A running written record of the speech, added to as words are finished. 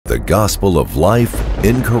the gospel of life,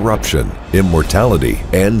 incorruption, immortality,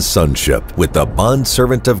 and sonship with the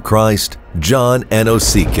bondservant of Christ, John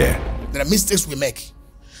Anosike. There are mistakes we make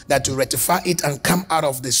that to rectify it and come out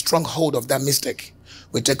of the stronghold of that mistake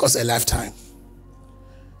will take us a lifetime.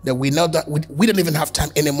 That we know that we don't even have time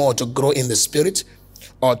anymore to grow in the spirit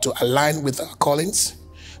or to align with our callings,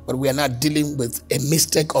 but we are not dealing with a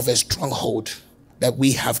mistake of a stronghold that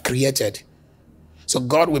we have created. So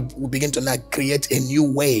God will begin to now create a new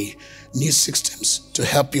way, new systems to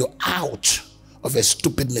help you out of a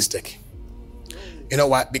stupid mistake. You know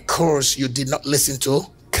why? Because you did not listen to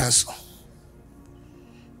counsel.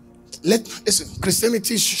 Listen,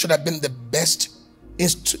 Christianity should have been the best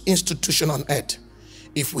institution on earth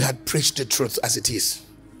if we had preached the truth as it is.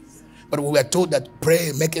 But we were told that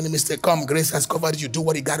pray, make any mistake, come, grace has covered you, do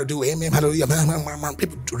what you got to do. Amen, hallelujah.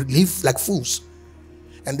 People live like fools.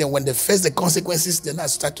 And then when they face the consequences, they now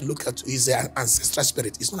start to look at his ancestral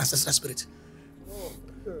spirit. It's not ancestral spirit.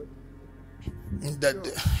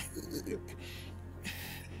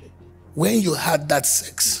 When you had that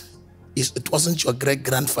sex, it wasn't your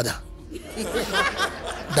great-grandfather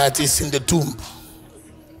that is in the tomb.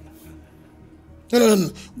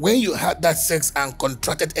 No. When you had that sex and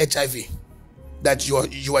contracted HIV, that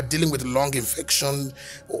you are dealing with lung infection,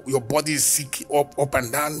 your body is sick up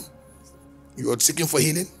and down, you are seeking for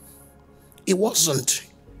healing, it wasn't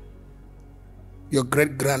your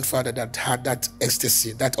great-grandfather that had that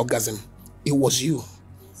ecstasy, that orgasm. It was you.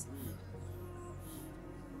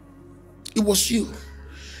 It was you.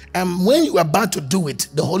 And when you were about to do it,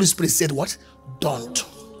 the Holy Spirit said what? Don't.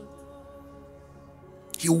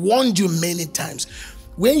 He warned you many times.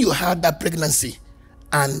 When you had that pregnancy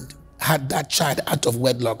and had that child out of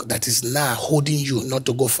wedlock that is now holding you not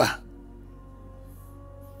to go far,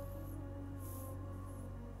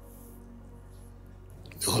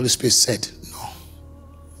 the Holy Spirit said no.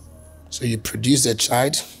 So you produce a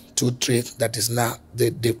child, 2, 3, that is now,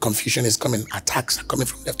 the confusion is coming, attacks are coming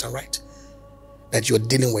from left and right that you're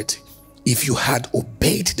dealing with. If you had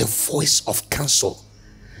obeyed the voice of counsel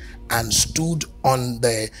and stood on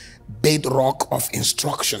the bedrock of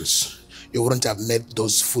instructions, you wouldn't have made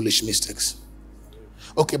those foolish mistakes.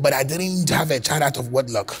 Okay, but I didn't have a child out of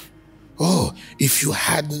wedlock. Oh, if you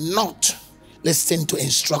had not listened to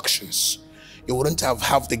instructions, you wouldn't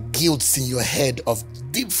have the guilt in your head of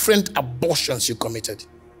different abortions you committed.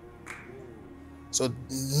 So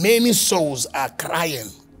many souls are crying.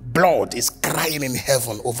 Blood is crying in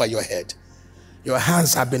heaven over your head. Your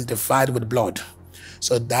hands have been defiled with blood.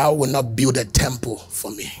 So thou will not build a temple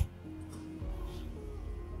for me.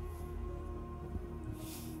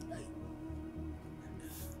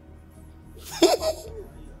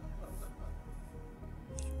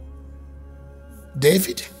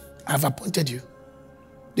 David, I've appointed you.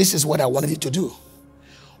 This is what I wanted you to do.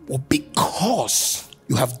 But because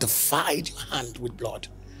you have defiled your hand with blood,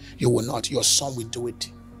 you will not. Your son will do it.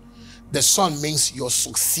 The son means you're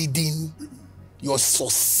succeeding, your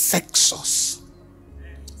successors.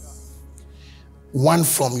 One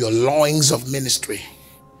from your loins of ministry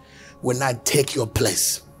will not take your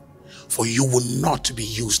place, for you will not be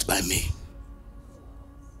used by me.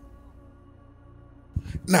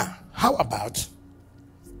 Now, how about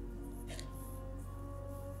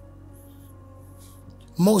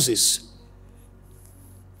Moses?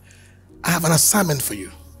 I have an assignment for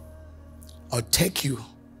you. I'll take you,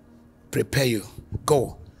 prepare you,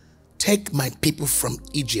 go. Take my people from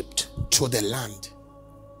Egypt to the land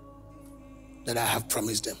that I have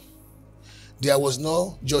promised them. There was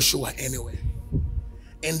no Joshua anywhere.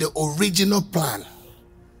 In the original plan,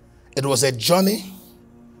 it was a journey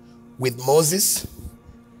with Moses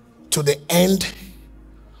to the end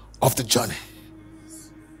of the journey.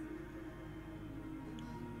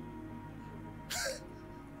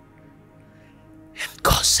 And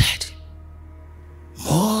God said,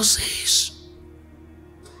 Moses,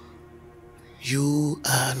 you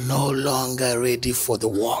are no longer ready for the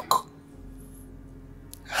walk.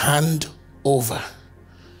 Hand over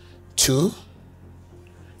to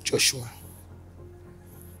Joshua.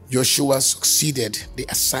 Joshua succeeded the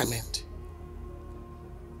assignment.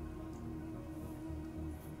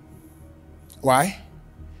 Why?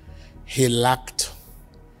 He lacked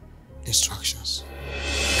instructions.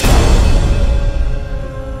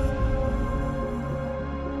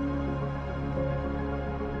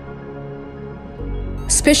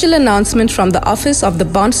 Special announcement from the Office of the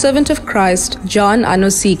Bondservant of Christ, John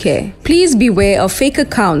Anosike. Please beware of fake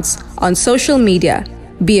accounts on social media,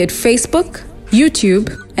 be it Facebook,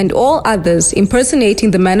 YouTube, and all others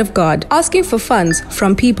impersonating the man of God, asking for funds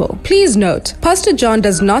from people. Please note, Pastor John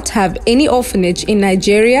does not have any orphanage in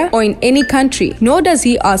Nigeria or in any country, nor does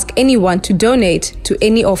he ask anyone to donate to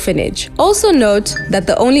any orphanage. Also note that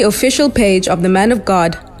the only official page of the man of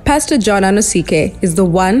God, Pastor John Anosike, is the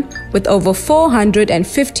one with over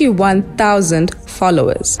 451,000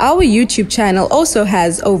 followers. Our YouTube channel also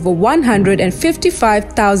has over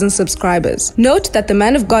 155,000 subscribers. Note that the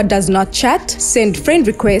man of God does not chat, send friend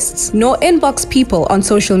requests, nor inbox people on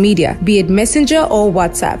social media, be it Messenger or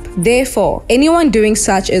WhatsApp. Therefore, anyone doing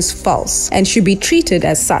such is false and should be treated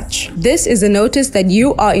as such. This is a notice that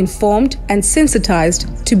you are informed and sensitized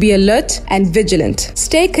to be alert and vigilant.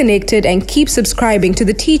 Stay connected and keep subscribing to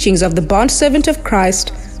the teachings of the bondservant of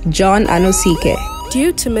Christ, John Anosike.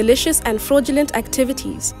 Due to malicious and fraudulent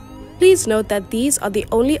activities, please note that these are the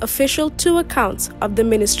only official 2 accounts of the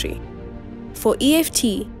ministry. For EFT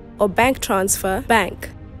or bank transfer, bank,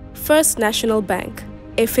 First National Bank,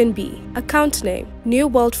 FNB, account name, New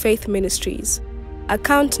World Faith Ministries,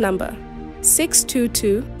 account number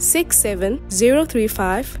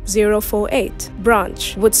 622-67035048,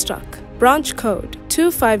 branch, Woodstock, branch code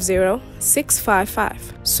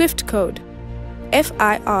 250655, Swift code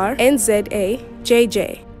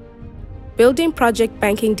FIRNZAJJ. Building project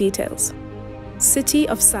banking details. City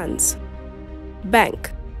of Sons.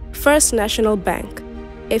 Bank, First National Bank,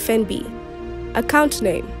 FNB. Account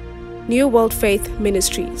name, New World Faith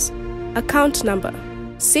Ministries. Account number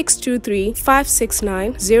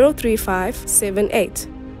 623-569-03578.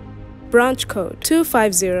 Branch code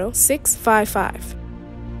 250655.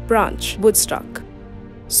 Branch, Woodstock.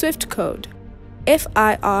 Swift code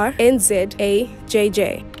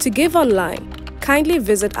FIRNZAJJ. To give online, kindly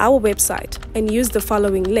visit our website and use the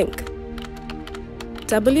following link: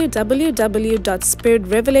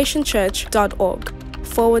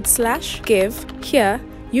 www.spiritrevelationchurch.org/give. Here,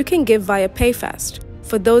 you can give via PayFast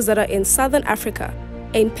for those that are in Southern Africa,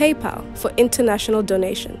 and PayPal for international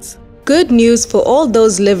donations. Good news for all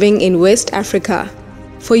those living in West Africa.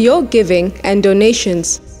 For your giving and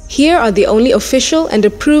donations, here are the only official and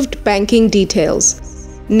approved banking details.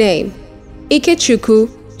 Name: Ikechukwu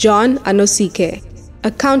John Anosike.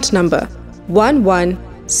 Account number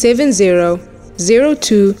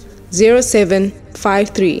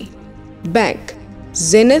 1170020753. Bank: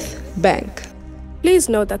 Zenith Bank. Please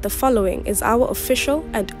note that the following is our official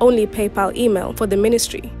and only PayPal email for the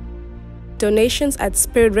ministry: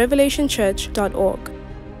 donations@spiritrevelationchurch.org.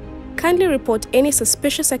 Kindly report any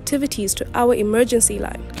suspicious activities to our emergency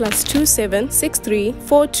line, +27 63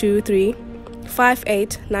 423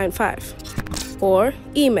 5895, or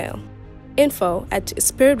email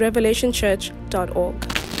info@spiritrevelationchurch.org.